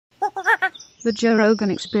The Joe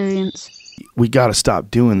Rogan Experience. We got to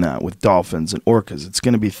stop doing that with dolphins and orcas. It's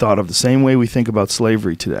going to be thought of the same way we think about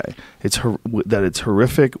slavery today. It's that it's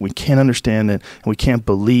horrific. We can't understand it, and we can't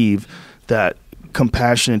believe that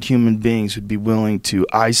compassionate human beings would be willing to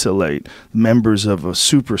isolate members of a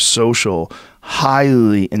super social,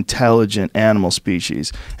 highly intelligent animal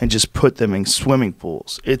species and just put them in swimming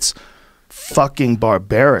pools. It's fucking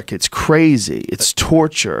barbaric. It's crazy. It's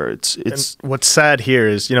torture. It's and what's sad here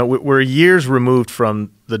is, you know, we're years removed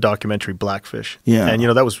from the documentary Blackfish. Yeah. And, you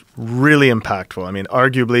know, that was really impactful. I mean,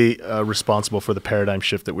 arguably responsible for the paradigm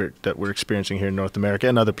shift that we're experiencing here in North America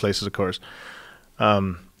and other places, of course.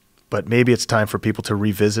 But maybe it's time for people to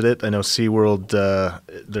revisit it. I know SeaWorld,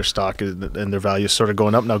 their stock and their value is sort of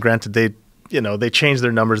going up. Now, granted, they change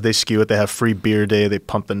their numbers, they skew it, they have free beer day, they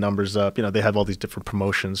pump the numbers up, you know, they have all these different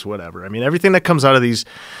promotions, whatever. I mean, everything that comes out of these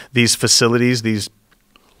facilities,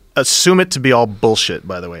 assume it to be all bullshit,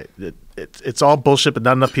 by the way. It's all bullshit, but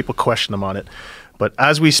not enough people question them on it. But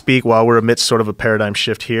as we speak, while we're amidst sort of a paradigm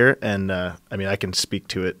shift here, and I mean, I can speak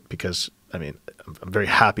to it because, I mean, I'm very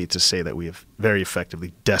happy to say that we have very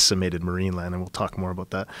effectively decimated marine land, and we'll talk more about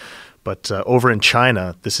that. But over in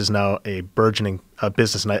China, this is now a burgeoning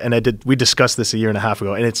business, we discussed this a year and a half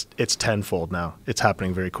ago, and it's tenfold now. It's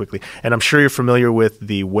happening very quickly, and I'm sure you're familiar with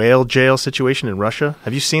the whale jail situation in Russia.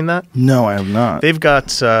 Have you seen that? No, I have not. They've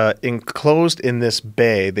got enclosed in this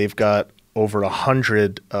bay. They've got over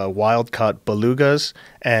 100 wild-caught belugas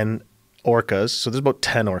and orcas. So there's about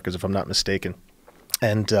 10 orcas, if I'm not mistaken.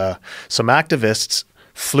 And some activists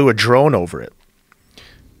flew a drone over it.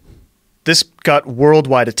 This got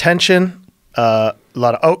worldwide attention, a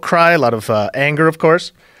lot of outcry, a lot of anger, of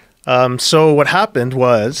course. So what happened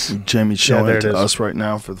was... Jamie's showing it to us right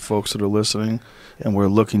now for the folks that are listening, and we're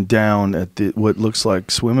looking down at what looks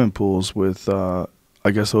like swimming pools with,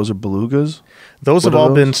 I guess those are belugas? Those have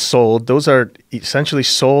all been sold. Those are essentially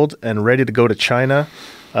sold and ready to go to China.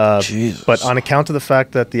 But on account of the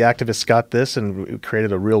fact that the activists got this and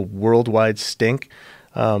created a real worldwide stink,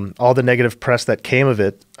 all the negative press that came of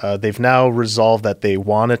it, they've now resolved that they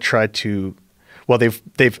want to try to, well,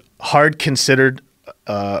 they've hard considered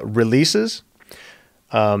releases.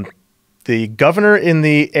 The governor in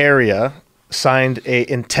the area signed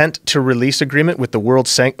a intent to release agreement with the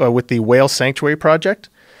Whale Sanctuary Project,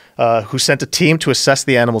 who sent a team to assess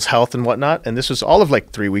the animals' health and whatnot. And this was all of like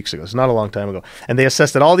 3 weeks ago. It's not a long time ago. And they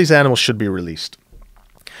assessed that all these animals should be released.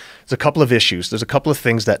 There's a couple of issues. There's a couple of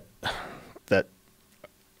things that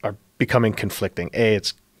are becoming conflicting. A,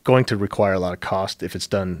 it's going to require a lot of cost if it's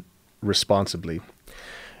done responsibly.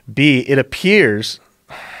 B, it appears...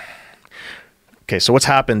 Okay, so what's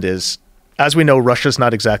happened is, as we know, Russia's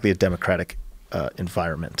not exactly a democratic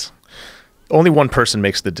environment. Only one person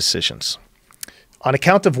makes the decisions. On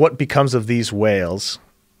account of what becomes of these whales,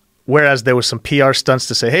 whereas there was some PR stunts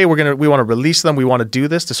to say, hey, we want to release them, we want to do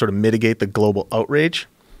this to sort of mitigate the global outrage,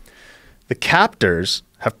 the captors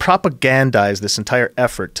have propagandized this entire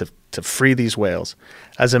effort to free these whales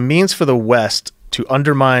as a means for the West to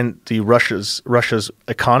undermine Russia's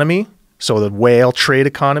economy, so the whale trade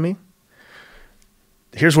economy.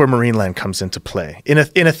 Here's where marine land comes into play, in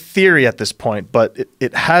a theory at this point, but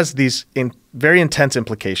it has these very intense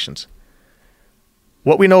implications.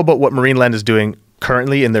 What we know about what marine land is doing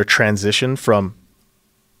currently in their transition from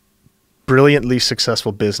brilliantly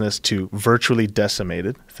successful business to virtually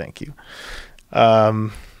decimated, thank you,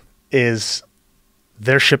 is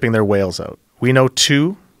they're shipping their whales out. We know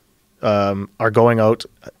 2 are going out.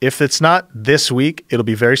 If it's not this week, it'll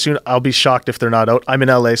be very soon. I'll be shocked if they're not out. I'm in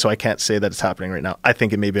LA, so I can't say that it's happening right now. I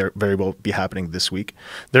think it may very well be happening this week.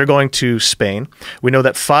 They're going to Spain. We know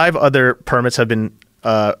that 5 other permits have been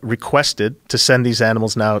requested to send these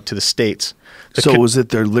animals now to the States. So is it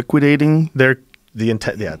they're liquidating? They're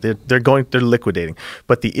liquidating.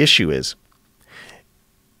 But the issue is,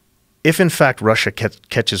 if in fact Russia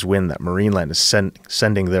catches wind that marine land is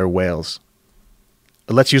sending their whales,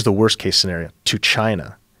 let's use the worst case scenario, to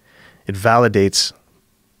China, it validates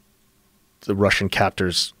the Russian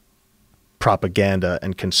captors' propaganda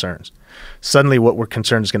and concerns. Suddenly what we're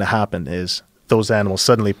concerned is going to happen is those animals,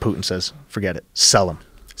 suddenly Putin says, forget it, sell them,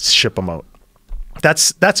 ship them out.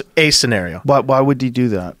 That's a scenario. Why would he do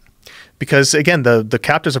that? Because again, the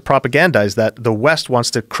captors have propagandized that the West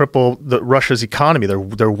wants to cripple Russia's economy,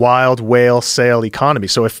 their wild whale sale economy.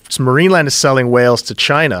 So if marine land is selling whales to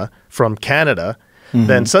China from Canada,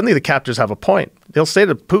 then suddenly the captors have a point. They'll say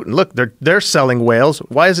to Putin, look, they're selling whales.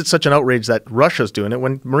 Why is it such an outrage that Russia's doing it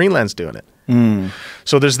when marine land's doing it?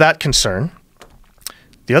 So there's that concern.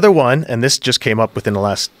 The other one, and this just came up within the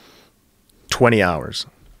last 20 hours,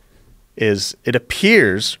 is it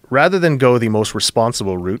appears rather than go the most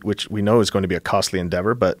responsible route, which we know is going to be a costly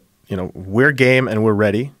endeavor, but we're game and we're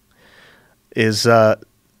ready, is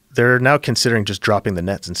they're now considering just dropping the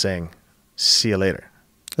nets and saying, see you later.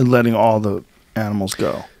 And letting all the animals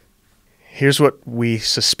go. Here's what we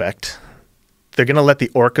suspect. They're going to let the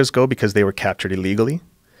orcas go because they were captured illegally.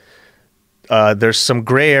 There's some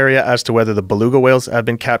gray area as to whether the beluga whales have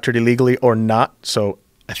been captured illegally or not. So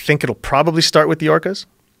I think it'll probably start with the orcas.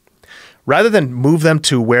 Rather than move them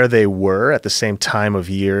to where they were at the same time of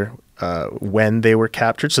year when they were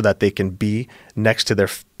captured, so that they can be next to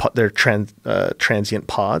their transient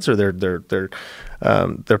pods or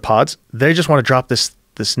their pods, they just want to drop this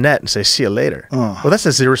net and say, see you later. Well, that's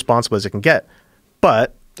as irresponsible as it can get.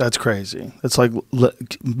 But that's crazy. It's like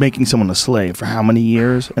making someone a slave for how many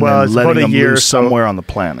years? And well, then letting them loose somewhere on the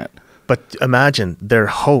planet. But imagine, their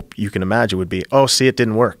hope, you can imagine, would be, oh, see, it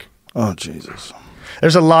didn't work. Oh, Jesus.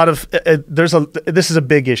 There's a lot of, this is a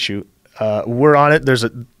big issue. We're on it.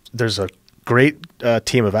 There's a great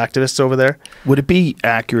team of activists over there. Would it be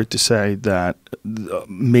accurate to say that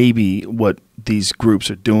maybe what these groups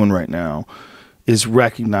are doing right now is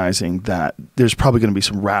recognizing that there's probably going to be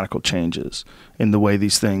some radical changes in the way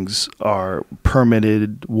these things are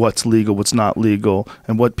permitted, what's legal, what's not legal,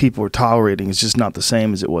 and what people are tolerating is just not the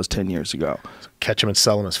same as it was 10 years ago. Catch them and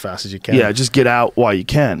sell them as fast as you can. Yeah, just get out while you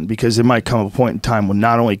can, because there might come a point in time when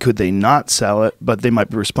not only could they not sell it, but they might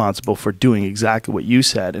be responsible for doing exactly what you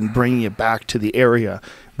said and bringing it back to the area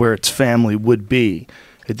where its family would be,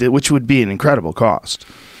 which would be an incredible cost.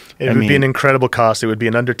 It would be an incredible cost. It would be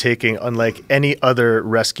an undertaking unlike any other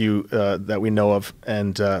rescue that we know of.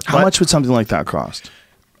 And how much would something like that cost?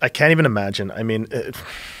 I can't even imagine. I mean,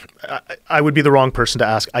 I would be the wrong person to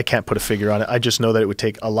ask. I can't put a figure on it. I just know that it would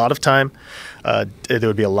take a lot of time. There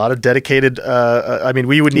would be a lot of dedicated. I mean,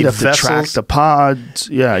 we would need vessels. To track the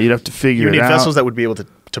pods. Yeah, you'd have to figure it out. You need vessels that would be able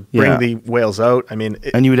to bring the whales out. I mean,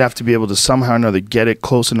 and you would have to be able to somehow or another get it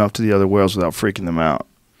close enough to the other whales without freaking them out.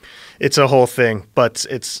 It's a whole thing, but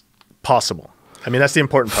it's possible. I mean, that's the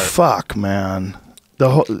important part. Fuck, man.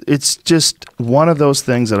 It's just one of those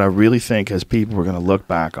things that I really think as people we're going to look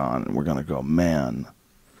back on and we're going to go, man,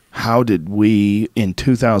 how did we in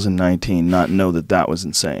 2019 not know that that was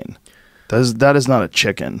insane? That is not a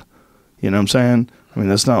chicken. You know what I'm saying? I mean,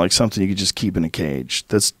 that's not like something you could just keep in a cage.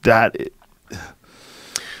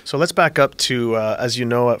 So let's back up to, as you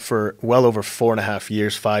know, for well over 4.5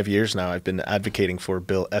 years, 5 years now, I've been advocating for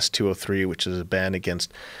Bill S-203, which is a ban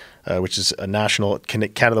against, which is a national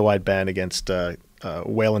Canada-wide ban against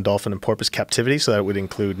whale and dolphin and porpoise captivity. So that would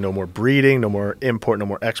include no more breeding, no more import, no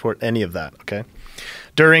more export, any of that. Okay.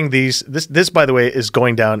 During this, by the way, is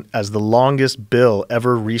going down as the longest bill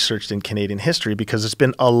ever researched in Canadian history because there's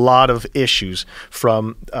been a lot of issues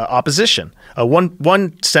from opposition.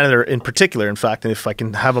 One senator in particular, in fact, and if I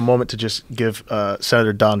can have a moment to just give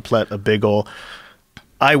Senator Don Plett a big ol'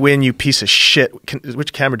 I win, you piece of shit.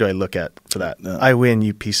 Which camera do I look at for that? No. I win,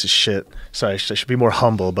 you piece of shit. Sorry, I should be more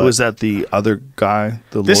humble. But was that the other guy,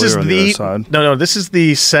 the lawyer on the other side? No, this is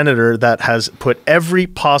the senator that has put every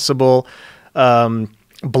possible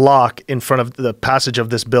block in front of the passage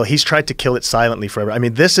of this bill. He's tried to kill it silently forever. I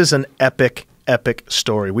mean, this is an epic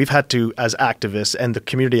story. We've had to, as activists and the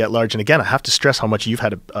community at large, and again, I have to stress how much you've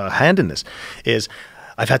had a hand in this, is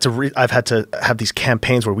I've had to have these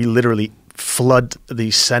campaigns where we literally flood the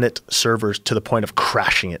Senate servers to the point of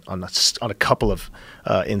crashing it on a couple of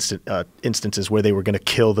instances where they were going to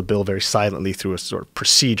kill the bill very silently through a sort of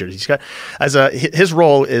procedure. He's got his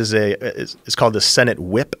role is called the Senate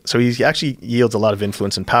whip. So he actually yields a lot of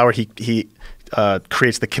influence and power. He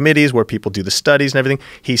creates the committees where people do the studies and everything.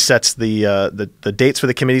 He sets the dates for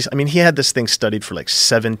the committees. I mean, he had this thing studied for like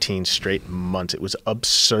 17 straight months. It was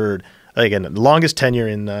absurd. Again, the longest tenure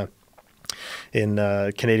in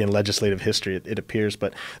Canadian legislative history, it appears.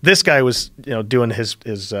 But this guy was, doing his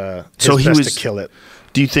best to kill it.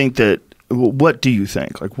 Do you think that? What do you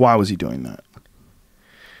think? Like, why was he doing that?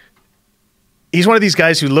 He's one of these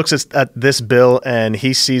guys who looks at this bill and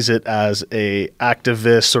he sees it as a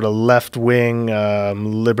activist, sort of left wing,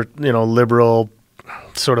 liberal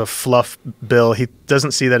sort of fluff bill. He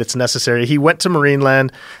doesn't see that it's necessary. He went to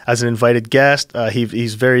Marineland as an invited guest.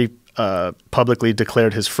 He's very publicly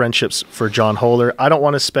declared his friendships for John Holder. I don't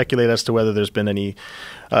want to speculate as to whether there's been any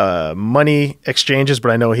money exchanges, but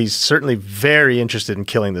I know he's certainly very interested in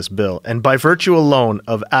killing this bill. And by virtue alone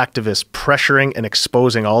of activists pressuring and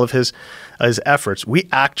exposing all of his efforts, we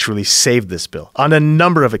actually saved this bill on a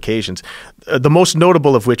number of occasions. The most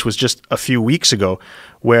notable of which was just a few weeks ago,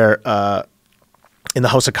 where in the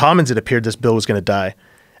House of Commons it appeared this bill was going to die.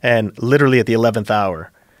 And literally at the 11th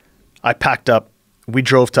hour, I packed up We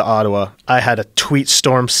drove to Ottawa. I had a tweet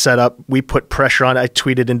storm set up. We put pressure on it. I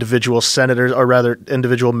tweeted individual senators, or rather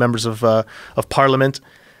individual members of parliament,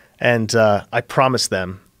 and I promised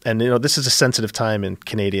them. And this is a sensitive time in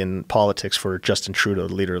Canadian politics for Justin Trudeau,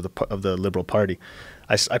 the leader of the Liberal Party.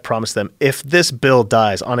 I promised them, if this bill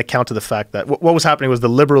dies on account of the fact that what was happening was the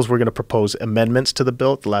Liberals were going to propose amendments to the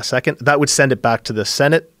bill at the last second. That would send it back to the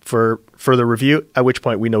Senate for further review, at which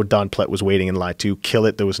point we know Don Plett was waiting in line to kill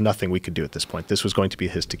it. There was nothing we could do at this point. This was going to be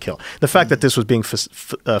his to kill. The fact that this was being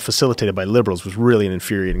facilitated by Liberals was really an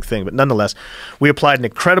infuriating thing. But nonetheless, we applied an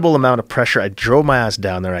incredible amount of pressure. I drove my ass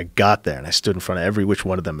down there. I got there, and I stood in front of every which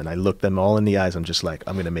one of them, and I looked them all in the eyes. I'm just like,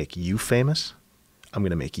 I'm going to make you famous. I'm going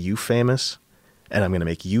to make you famous. And I'm going to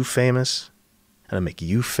make you famous, and I'll make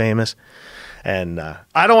you famous. And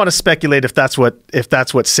I don't want to speculate if that's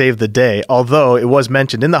what saved the day, although it was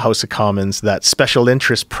mentioned in the House of Commons that special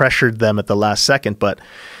interests pressured them at the last second. But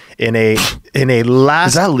in a last...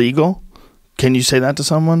 Is that legal? Can you say that to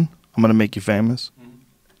someone? I'm going to make you famous?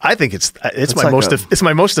 I think it's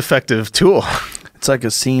my most effective tool. It's like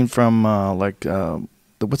a scene from what's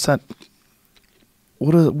that?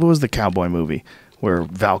 What was the cowboy movie where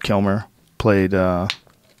Val Kilmer played Doc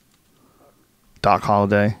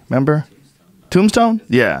Holliday? Remember? Tombstone?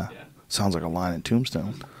 Yeah. Sounds like a line in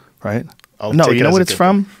Tombstone, right? No, you know what it's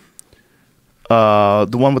from? The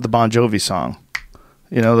one with the Bon Jovi song.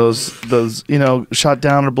 Those shot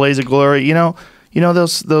down in a blaze of glory.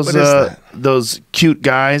 Those cute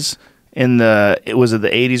guys in the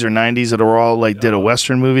 80s or 90s that are all like did a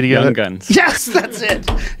Western movie together. Young Guns. Yes, that's it.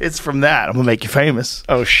 It's from that. I'm gonna make you famous.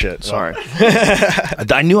 Oh shit! Sorry.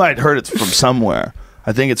 I knew I'd heard it from somewhere.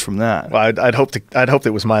 I think it's from that. Well, I'd hoped it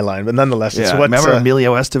was my line, but nonetheless, it's what. Remember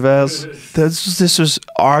Emilio Estevez? This was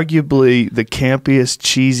arguably the campiest,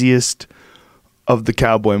 cheesiest of the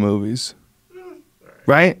cowboy movies.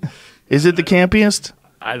 Right? Is it the campiest?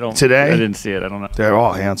 I don't. Today? I didn't see it. I don't know. They're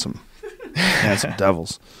all handsome, handsome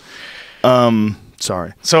devils.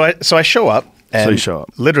 Sorry. So I show up. And so you show up.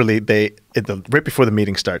 Literally, right before the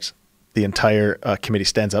meeting starts, the entire committee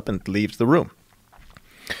stands up and leaves the room.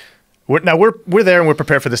 We're there and we're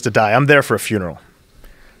prepared for this to die. I'm there for a funeral.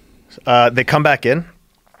 They come back in.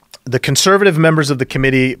 The Conservative members of the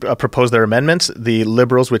committee propose their amendments. The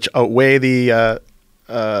Liberals, which outweigh the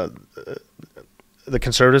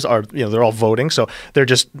Conservatives, are they're all voting, so they're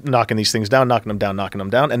just knocking these things down, knocking them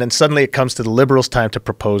down, and then suddenly it comes to the Liberals' time to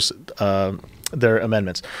propose their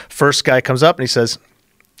amendments. First guy comes up and he says,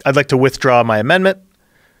 "I'd like to withdraw my amendment."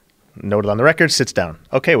 Noted on the record, sits down.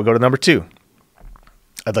 Okay, we'll go to number 2.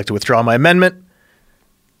 "I'd like to withdraw my amendment."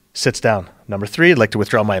 Sits down. Number 3, "I'd like to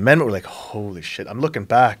withdraw my amendment." We're like, holy shit! I'm looking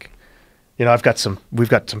back. We've got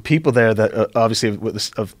some people there that obviously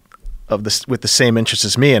with the same interests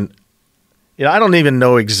as me, and I don't even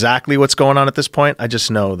know exactly what's going on at this point. I just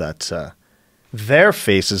know that their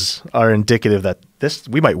faces are indicative that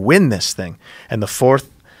we might win this thing. And the 4th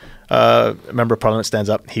member of Parliament stands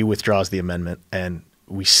up. He withdraws the amendment, and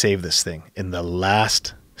we save this thing in the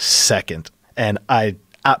last second. And I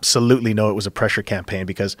absolutely know it was a pressure campaign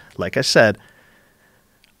because, like I said,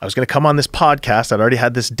 I was going to come on this podcast. I'd already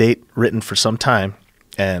had this date written for some time,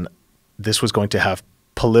 and this was going to have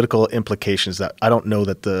political implications that I don't know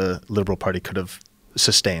that the Liberal Party could have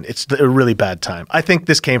sustained. It's a really bad time. I think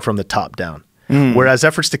this came from the top down. Whereas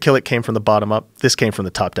efforts to kill it came from the bottom up, this came from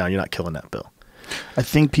the top down. You're not killing that bill. I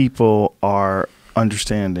think people are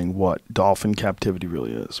understanding what dolphin captivity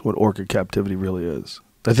really is, what orca captivity really is.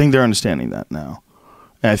 I think they're understanding that now.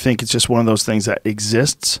 And I think it's just one of those things that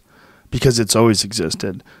exists because it's always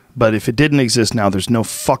existed. But if it didn't exist now, there's no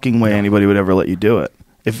fucking way anybody would ever let you do it.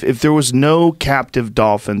 If there was no captive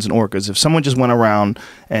dolphins and orcas, if someone just went around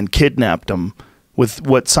and kidnapped them with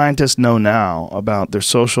what scientists know now about their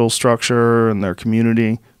social structure and their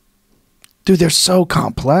community, dude, they're so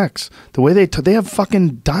complex. The way they have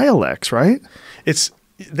fucking dialects, right?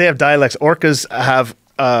 They have dialects. Orcas have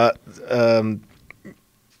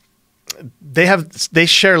they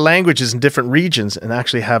share languages in different regions and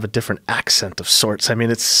actually have a different accent of sorts. I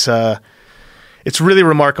mean, it's really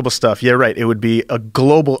remarkable stuff. Yeah, right. It would be a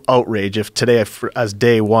global outrage if today, as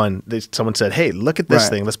day one, someone said, "Hey, look at this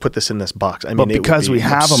thing. Let's put this in this box." I mean, but because we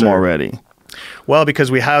have them already. Well,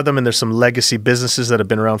 because we have them, and there's some legacy businesses that have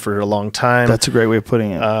been around for a long time. That's a great way of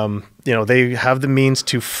putting it. They have the means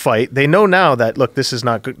to fight. They know now that, look, this is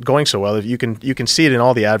not going so well. You can see it in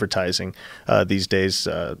all the advertising these days.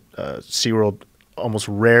 SeaWorld almost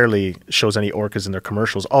rarely shows any orcas in their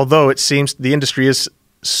commercials, although it seems the industry is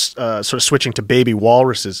sort of switching to baby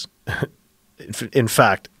walruses. In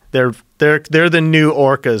fact, they're the new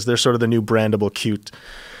orcas. They're sort of the new brandable, cute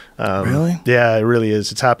Really? Yeah, it really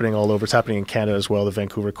is. It's happening all over. It's happening in Canada as well. The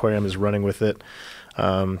Vancouver Aquarium is running with it.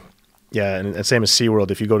 Yeah, and same as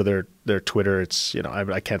SeaWorld. If you go to their Twitter, it's, you know,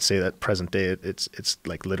 I can't say that present day it's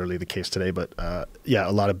like literally the case today, but yeah,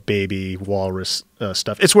 a lot of baby walrus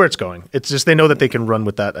stuff. It's where it's going. It's just they know that they can run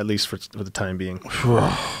with that, at least for the time being.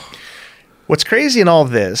 What's crazy in all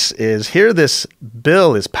this is here this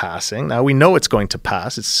bill is passing. Now we know it's going to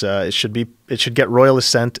pass. It should get royal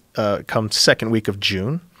assent come second week of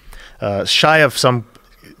June. Shy of some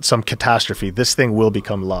catastrophe, this thing will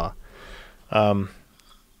become law.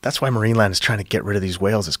 That's why Marineland is trying to get rid of these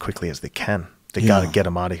whales as quickly as they can. They got to get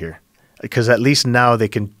them out of here, because at least now they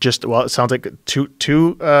can just. Well, it sounds like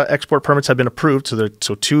two export permits have been approved. So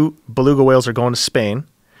 2 beluga whales are going to Spain.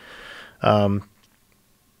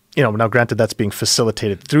 You know, now granted that's being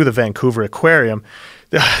facilitated through the Vancouver Aquarium.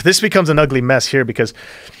 This becomes an ugly mess here, because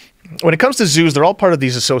when it comes to zoos, they're all part of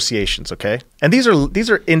these associations, okay? And these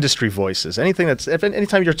are industry voices.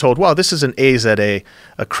 Anytime you're told, wow, this is an AZA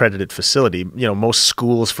accredited facility, you know, most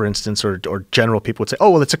schools, for instance, or general people would say,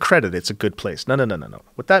 oh, well, it's accredited, it's a good place. No.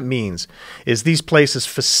 What that means is these places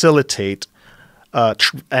facilitate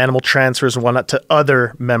animal transfers and whatnot to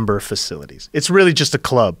other member facilities. It's really just a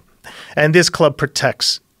club. And this club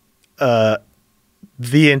protects the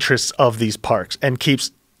interests of these parks and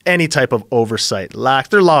keeps any type of oversight lax.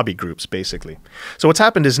 They're lobby groups, basically. So what's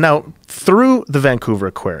happened is now through the Vancouver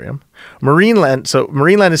Aquarium,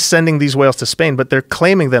 Marineland is sending these whales to Spain, but they're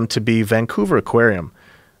claiming them to be Vancouver Aquarium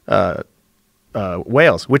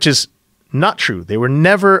whales, which is not true. They were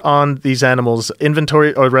never on these animals'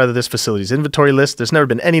 inventory, or rather this facility's inventory list. There's never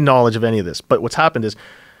been any knowledge of any of this. But what's happened is,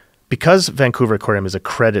 because Vancouver Aquarium is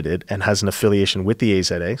accredited and has an affiliation with the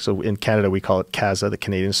AZA, so in Canada we call it CAZA, the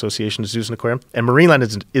Canadian Association of Zoos and Aquarium, and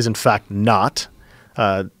Marineland is in fact not.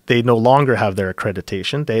 They no longer have their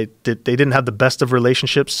accreditation. They didn't have the best of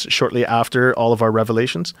relationships shortly after all of our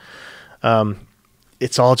revelations.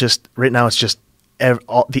 It's all just, right now it's just,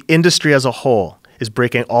 the industry as a whole is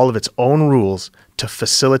breaking all of its own rules to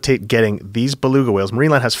facilitate getting these beluga whales.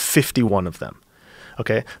 Marineland has 51 of them.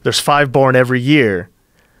 Okay, there's 5 born every year,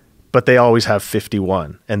 but they always have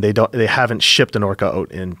 51, and they haven't shipped an orca out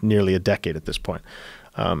in nearly a decade at this point.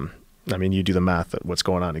 I mean, you do the math at what's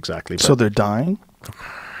going on exactly. So they're dying?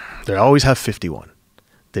 They always have 51.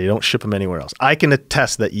 They don't ship them anywhere else. I can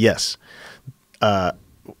attest that, yes.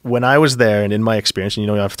 When I was there, and in my experience, and you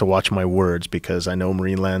know, you have to watch my words, because I know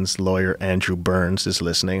Marineland's lawyer, Andrew Burns, is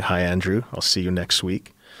listening. Hi, Andrew. I'll see you next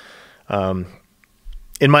week. In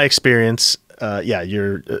my experience, yeah,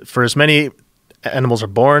 for as many animals are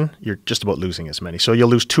born, you're just about losing as many. So you'll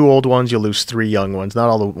lose 2 old ones, you'll lose 3 young ones. Not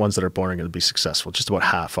all the ones that are born are going to be successful. Just about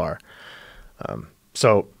half are.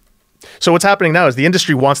 So what's happening now is the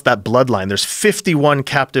industry wants that bloodline. There's 51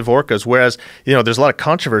 captive orcas, whereas, you know, there's a lot of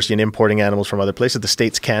controversy in importing animals from other places. The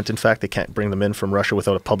states can't. In fact, they can't bring them in from Russia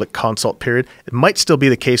without a public consult period. It might still be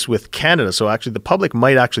the case with Canada. So actually, the public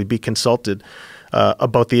might actually be consulted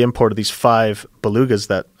about the import of these 5 belugas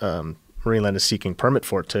that Marineland is seeking permit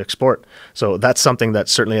for to export. So that's something that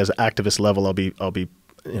certainly, as an activist level, I'll be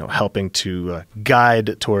you know, helping to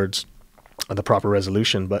guide towards the proper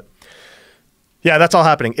resolution. But yeah, that's all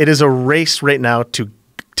happening. It is a race right now to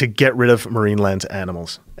get rid of Marineland's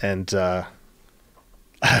animals, and man,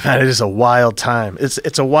 it is a wild time.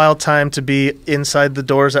 It's a wild time to be inside the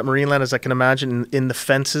doors at Marineland, as I can imagine, in the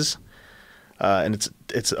fences, and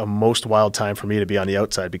it's a most wild time for me to be on the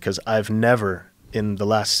outside, because I've never, in the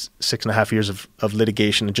last 6.5 years of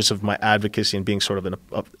litigation and just of my advocacy and being sort of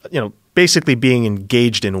you know, basically being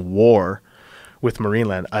engaged in war with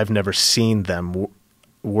Marineland, I've never seen them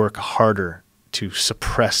work harder to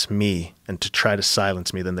suppress me and to try to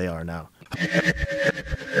silence me than they are now.